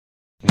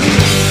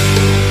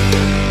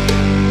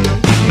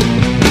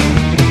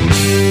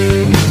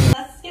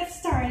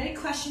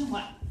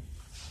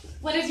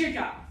What is your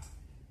job?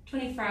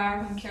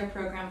 24-hour home care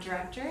program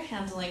director,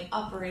 handling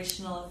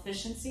operational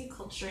efficiency,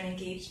 culture and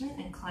engagement,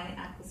 and client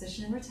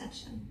acquisition and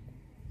retention.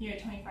 You're a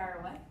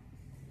 24-hour what?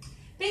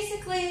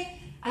 Basically,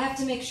 I have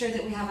to make sure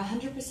that we have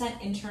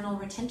 100% internal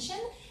retention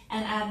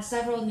and add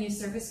several new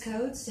service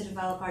codes to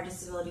develop our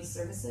disability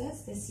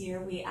services. This year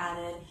we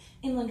added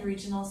Inland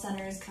Regional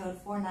Centers Code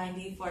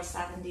 490,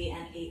 470,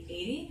 and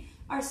 880,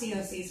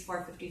 RCOCs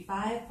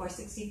 455,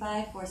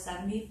 465,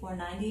 470,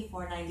 490,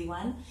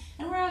 491,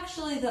 and we're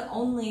actually the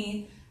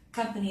only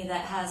company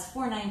that has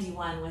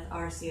 491 with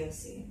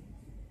RCOC.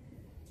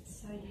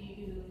 So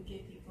you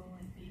give people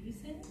like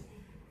babysitting?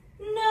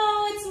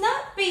 No, it's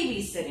not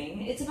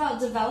babysitting. It's about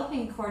developing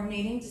and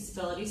coordinating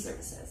disability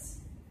services.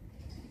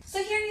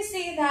 So here you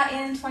see that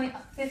in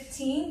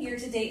 2015, year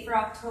to date for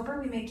October,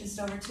 we made just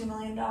over $2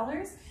 million.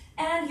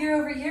 And year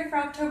over year for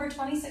October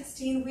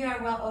 2016, we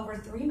are well over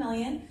 $3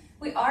 million.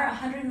 We are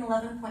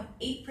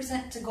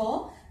 111.8% to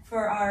goal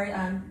for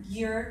our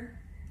year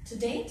to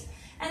date.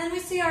 And then we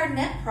see our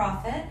net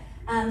profit.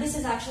 This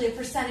is actually a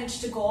percentage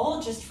to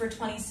goal just for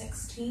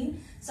 2016.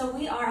 So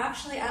we are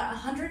actually at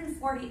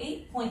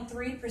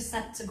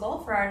 148.3% to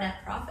goal for our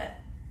net profit.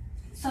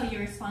 So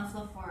you're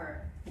responsible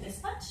for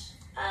this much?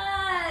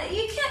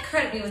 You can't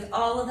credit me with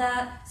all of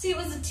that. See, it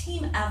was a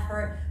team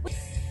effort.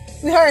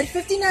 We hired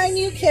 59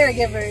 new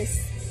caregivers.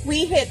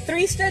 We hit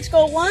 3 stretch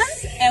goal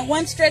 1s and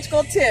 1 stretch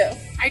goal 2.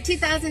 Our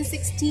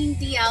 2016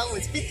 DL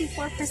was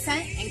 54%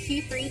 and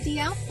Q3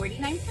 DL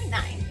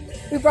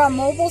 49.9. We brought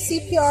mobile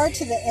CPR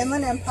to the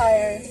Inland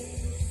Empire.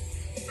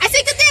 I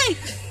say good day!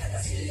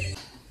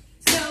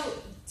 So,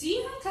 do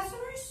you have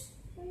customers?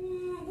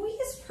 We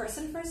use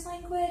person-first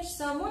language,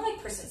 so more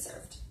like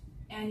person-served.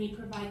 And you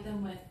provide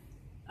them with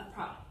a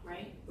product,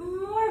 right?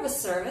 More of a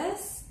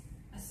service.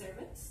 A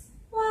service?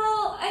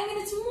 Well, I mean,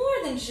 it's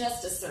more than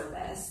just a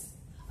service.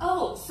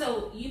 Oh,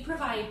 so you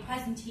provide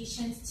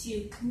presentations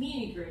to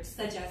community groups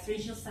such as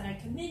Regional Center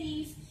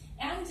Committees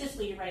and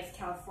Disability Rights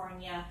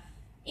California.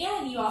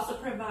 And you also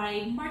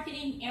provide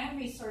marketing and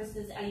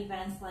resources at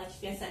events like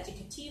Fiesta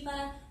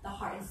Educativa, the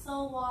Heart and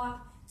Soul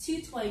Walk,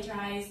 2 toy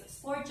drives,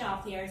 4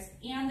 job fairs,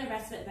 and the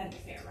Respite Vendor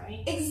Fair,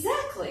 right?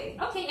 Exactly.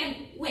 Okay,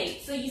 and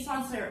wait, so you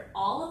sponsor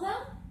all of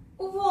them?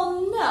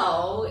 Well,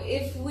 no.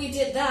 If we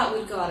did that,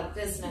 we'd go out of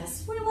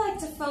business. We like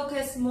to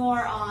focus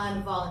more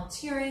on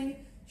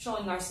volunteering,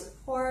 showing our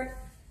support,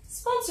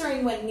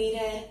 sponsoring when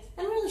needed,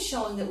 and really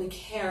showing that we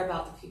care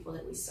about the people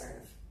that we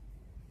serve.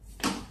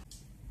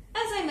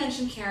 As I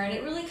mentioned, Karen,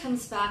 it really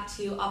comes back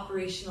to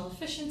operational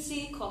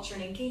efficiency, culture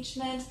and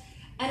engagement,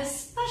 and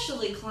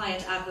especially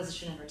client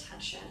acquisition and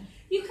retention.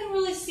 You can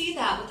really see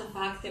that with the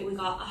fact that we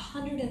got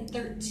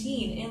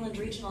 113 Inland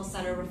Regional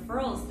Center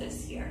referrals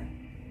this year.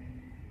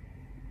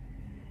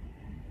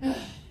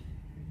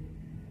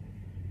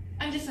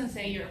 I'm just gonna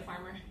say you're a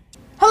farmer.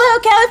 Hello,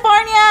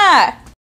 California!